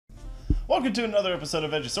Welcome to another episode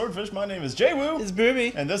of EdgySwordfish. My name is JWoo. It's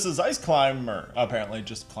Booby. And this is Ice Climber. Apparently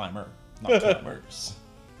just climber, not climbers.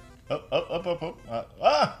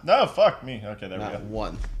 Up. No, fuck me. Okay, there we go.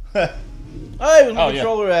 One. Hey, where's my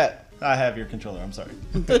controller at? I have your controller, I'm sorry.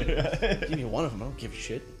 Give me one of them, I don't give a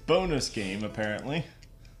shit. Bonus game, apparently.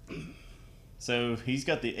 So, he's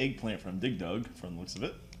got the eggplant from Dig Dug, from the looks of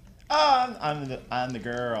it. I'm the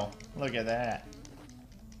girl. Look at that.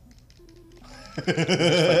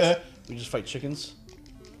 We just fight chickens.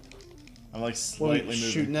 I'm like slightly moving.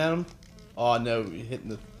 Shooting at them? Oh no, you're hitting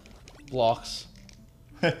the blocks.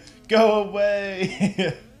 Go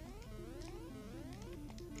away!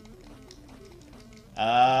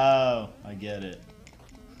 Oh, I get it.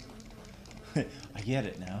 I get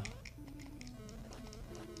it now.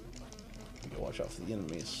 You gotta watch out for the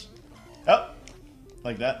enemies. Oh!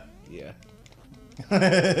 Like that? Yeah.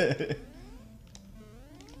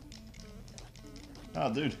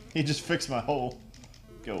 Oh, dude, he just fixed my hole.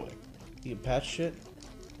 Go away. You can patch shit?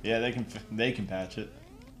 Yeah, they can patch it.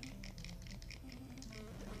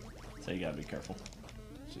 So you gotta be careful.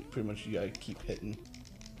 So pretty much you gotta keep hitting.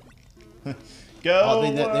 Go Oh,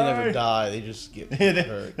 they never die. They just get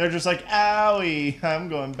hurt. They're just like, owie, I'm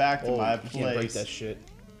going back to my You place. can't break that shit.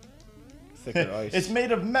 Thicker ice. It's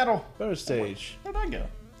made of metal. Bonus stage. Where'd I go?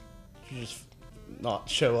 Did you just not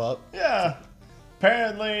show up? Yeah.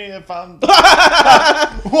 Apparently, if I'm...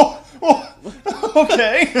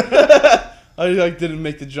 Okay. I like didn't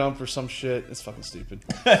make the jump or some shit. It's fucking stupid.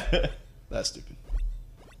 That's stupid.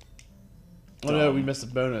 Oh no, we missed a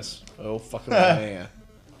bonus. Oh fucking man.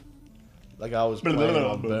 Like I was playing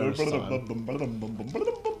on bonus time.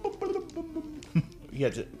 You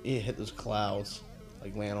had to hit those clouds.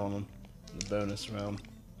 Like land on them in the bonus round.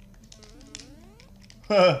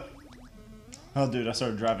 Oh dude, I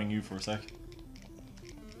started driving you for a sec.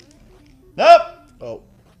 Nope! Oh,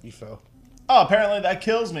 you fell. Oh, apparently that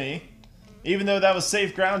kills me. Even though that was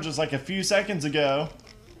safe ground just like a few seconds ago.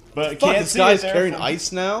 But Fuck, can't this see guy's it there carrying from...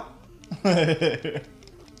 ice now? I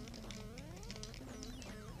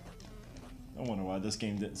wonder why this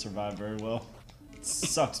game didn't survive very well. It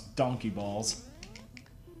sucks donkey balls.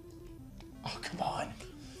 Oh, come on.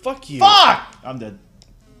 Fuck you. Fuck! I'm dead.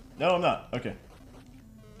 No, I'm not. Okay.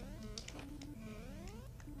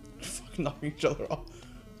 Fucking knocking each other off.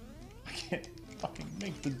 I can't fucking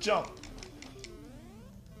make the jump.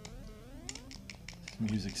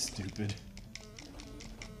 Music's stupid.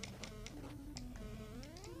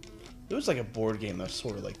 It was like a board game that's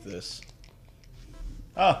sort of like this.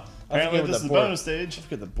 Oh, apparently this is the bonus stage. I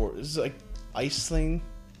forget the board. This is like ice thing.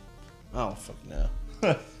 I don't fucking know.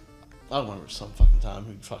 I'll remember some fucking time.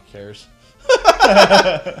 Who the fuck cares?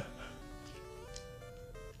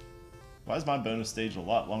 Why is my bonus stage a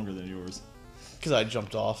lot longer than yours? Because I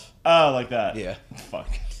jumped off. Oh, like that? Yeah. Fuck.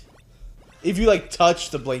 If you like touch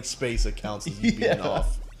the blank space, it counts as you being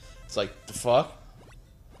off. It's like, the fuck?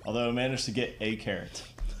 Although I managed to get a carrot.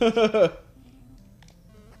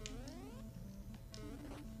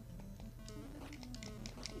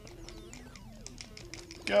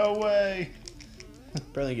 Go away!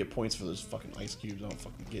 Apparently you get points for those fucking ice cubes. I don't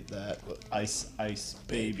fucking get that. But... Ice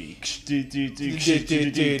baby.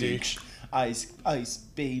 Ice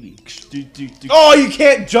baby. Oh, you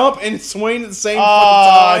can't jump and swing at the same fucking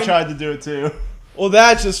time? I tried to do it too. Well,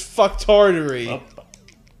 that's just fucktardery. Oh,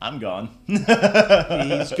 I'm gone.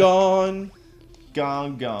 He's gone.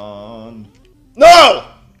 Gone. No!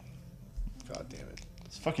 God damn it.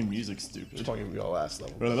 This fucking music's stupid. It's fucking your last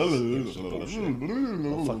level. I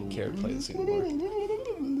don't fucking care to play this anymore.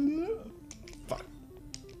 Fuck.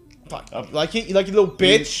 Fuck. Oh. You like it? You like it, little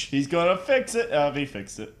bitch? He's gonna fix it. He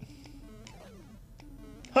fixed it.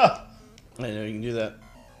 Huh. I know you can do that.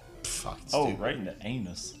 Fucking stupid. Oh, right in the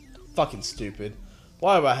anus. Fucking stupid.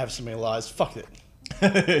 Why do I have so many lives? Fuck it.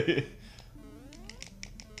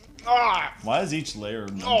 Ah! Why is each layer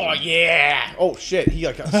numbered? Oh, yeah! Oh, shit. He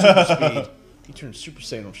got super speed. He turned Super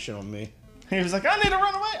Saiyan shit on me. He was like, I need to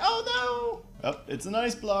run away. Oh, no. Oh, it's an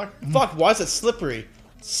ice block. Fuck, why is it slippery?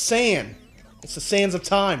 Sand. It's the sands of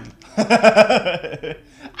time. I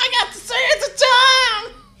got the sands of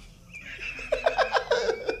time!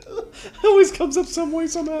 It always comes up some way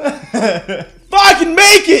somehow. Fucking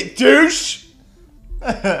make it, douche!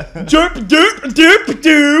 Derp derp derp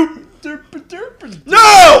doo. Derp derp.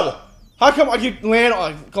 No! How come I can land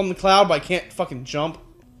on the cloud but I can't fucking jump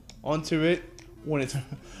onto it when it's...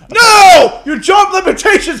 No! Your jump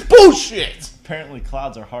limitation's bullshit! Apparently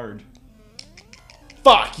clouds are hard.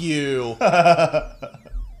 Fuck you. I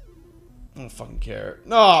don't fucking care.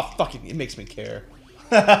 No, fucking, it makes me care.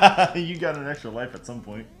 You got an extra life at some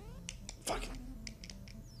point. Fuck.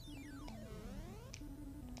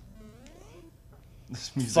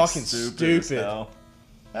 This music's Fucking stupid. As stupid. hell.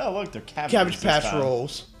 Oh, look, they're Cabbage Patch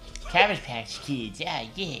rolls. Cabbage Patch Kids, ah,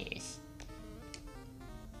 yes.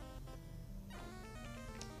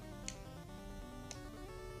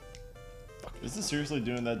 Is this seriously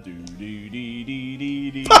doing that? Do do do do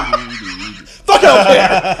do do. Fuck, I don't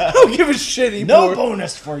care. I don't give a shit anymore. No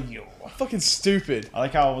bonus for you. Fucking stupid. I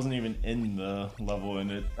like how I wasn't even in the level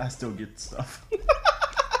and it. I still get stuff.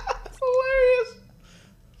 That's hilarious.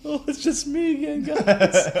 Oh, it's just me again,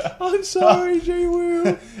 guys. I'm sorry,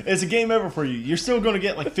 J-Woo. It's a game over for you. You're still going to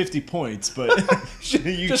get like 50 points, but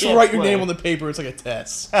you Just can't write your play. name on the paper. It's like a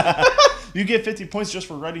test. You get 50 points just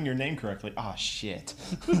for writing your name correctly. Ah, shit.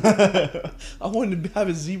 I wanted to have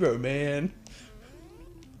a 0, man.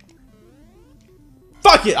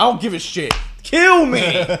 Fuck it. I don't give a shit. Kill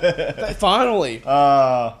me. Finally.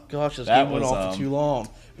 Gosh, this that game went was, on for too long.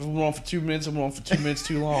 If it went on for 2 minutes, it went on for 2 minutes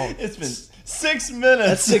too long. It's been 6 minutes.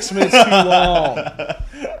 That's 6 minutes too long.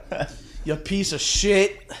 You piece of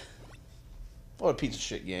shit. What a piece of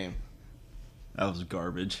shit game. That was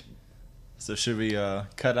garbage. So should we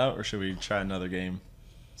cut out or should we try another game?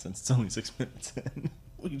 Since it's only 6 minutes in.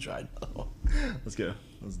 We can try another one. Let's go.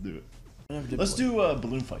 Let's do it. Let's Let's do a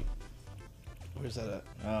balloon fight. Where's that at?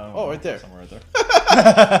 Oh, right there. Somewhere right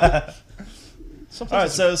there. Sometimes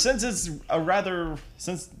Alright, so since it's a rather...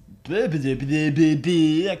 I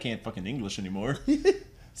can't fucking English anymore.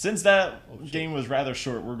 Since that game was rather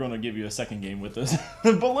short, we're going to give you a second game with this.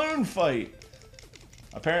 Balloon fight!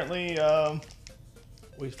 Apparently, what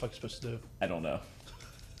are you fucking supposed to do? I don't know.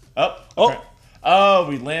 Oh,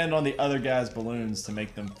 we land on the other guy's balloons to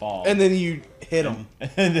make them fall. And then you hit them.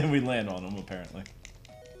 And then we land on them, apparently.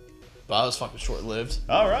 But that was fucking short-lived.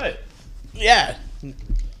 Alright. Yeah.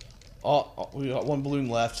 Oh, we got one balloon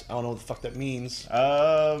left. I don't know what the fuck that means.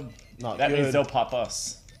 Not that good. means they'll pop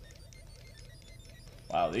us.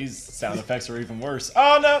 Wow, these sound effects are even worse.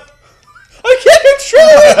 Oh, no! I can't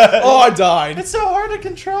control it! Oh, I died. It's so hard to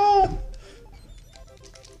control!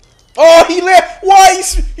 Oh, he left. Why?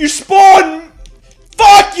 You spawned.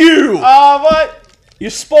 Fuck you! What? You're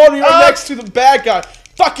spawning right next to the bad guy.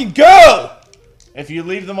 Fucking go! If you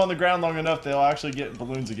leave them on the ground long enough, they'll actually get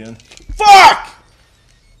balloons again. Fuck!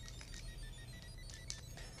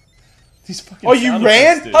 These fucking Oh, you sound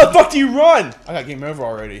ran? effects, dude. How the fuck do you run? I got game over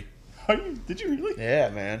already. Are you? Did you really? Yeah,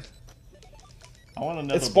 man. I want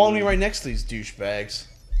another It's spawning balloon. right next to these douchebags.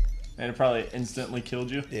 And it probably instantly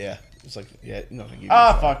killed you. Yeah. It's like, yeah, no, thank you.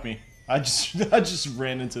 Fuck me. I just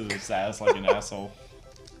ran into his ass like an asshole.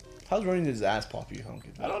 How's running his ass pop you? I don't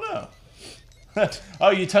get that. I don't know. Oh,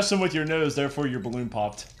 you touched him with your nose, therefore your balloon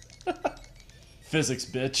popped. Physics,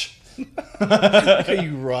 bitch. Look how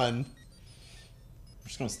you run. I'm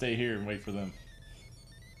just gonna stay here and wait for them.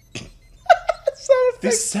 Sound effects.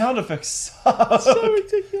 These sound effects suck. So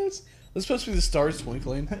ridiculous. That's supposed to be the stars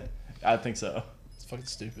twinkling. I think so. It's fucking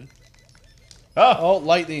stupid. Oh, Oh,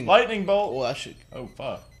 lightning. lightning bolt. Oh, that shit. Oh,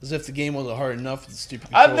 fuck. As if the game wasn't hard enough with the stupid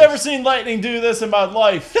I've controls. never seen lightning do this in my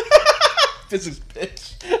life. Physics,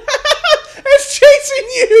 bitch. It's chasing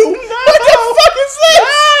you! No! What the fuck is this?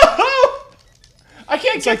 No! I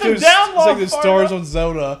can't get them down long It's like the far stars enough. on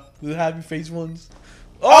Zelda. The happy face ones.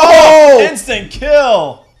 Oh! Instant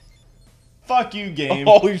kill! Fuck you, game.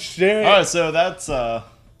 Holy shit. Alright, so that's a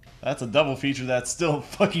double feature that's still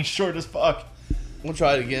fucking short as fuck. We'll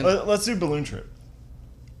try it again. Let's do Balloon Trip.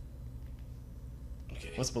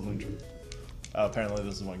 Okay. What's Balloon Trip? Apparently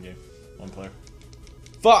this is one game. One player.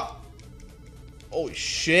 Fuck! Holy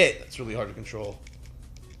shit. That's really hard to control.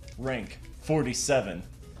 Rank 47.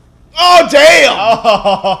 Oh, damn!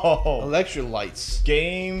 Oh! Electrolytes.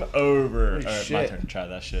 Game over. Holy Alright, my shit. turn to try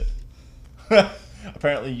that shit.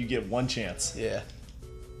 Apparently you get one chance. Yeah.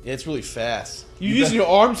 Yeah, it's really fast. You using your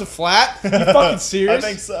arms to flat? You fucking serious? I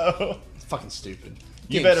think so. It's fucking stupid.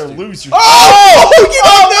 You Game's better stupid. lose your. Oh! He came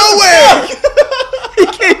out nowhere! He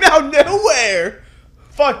came out nowhere!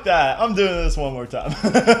 Fuck that! I'm doing this one more time.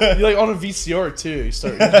 You're like on a VCR too. You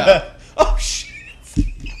start. Oh shit!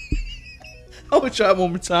 I'm gonna try it one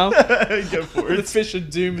more time. Go for The it. fish of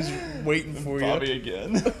doom is waiting for you. Bobby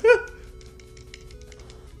again.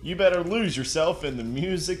 You better lose yourself in the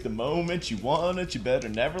music the moment you want it. You better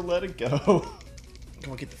never let it go.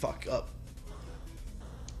 Come on, get the fuck up.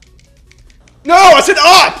 No, I said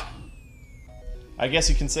up! I guess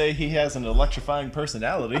you can say he has an electrifying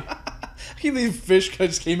personality. I can't believe fish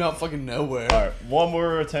just came out fucking nowhere. Alright, one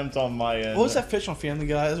more attempt on my end. What was that fish on Family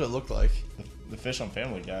Guy? That's what it looked like. The fish on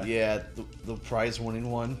Family Guy. Yeah, the prize-winning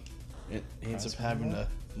one. It ends up having a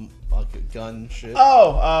like a gun shit.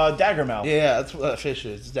 Oh, Daggermouth. Yeah, that's what that fish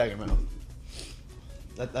is. It's Daggermouth.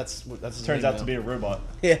 That's his Turns name out now. to be a robot.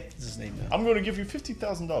 Yeah, that's his name now. I'm going to give you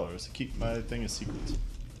 $50,000 to keep my thing a secret.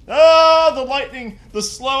 Ah, the lightning! The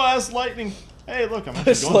slow ass lightning! Hey, look, I'm actually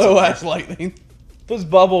going Slow somewhere. ass lightning. Those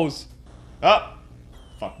bubbles. Oh,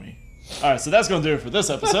 fuck me. Alright, so that's going to do it for this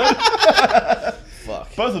episode.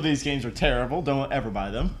 Fuck. Both of these games are terrible. Don't ever buy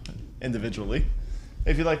them individually.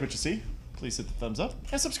 If you like what you see, please hit the thumbs up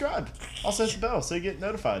and subscribe. Also hit the bell so you get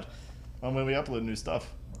notified when we upload new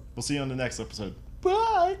stuff. We'll see you on the next episode.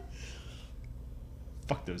 Bye.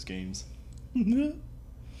 Fuck those games.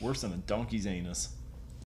 Worse than a donkey's anus.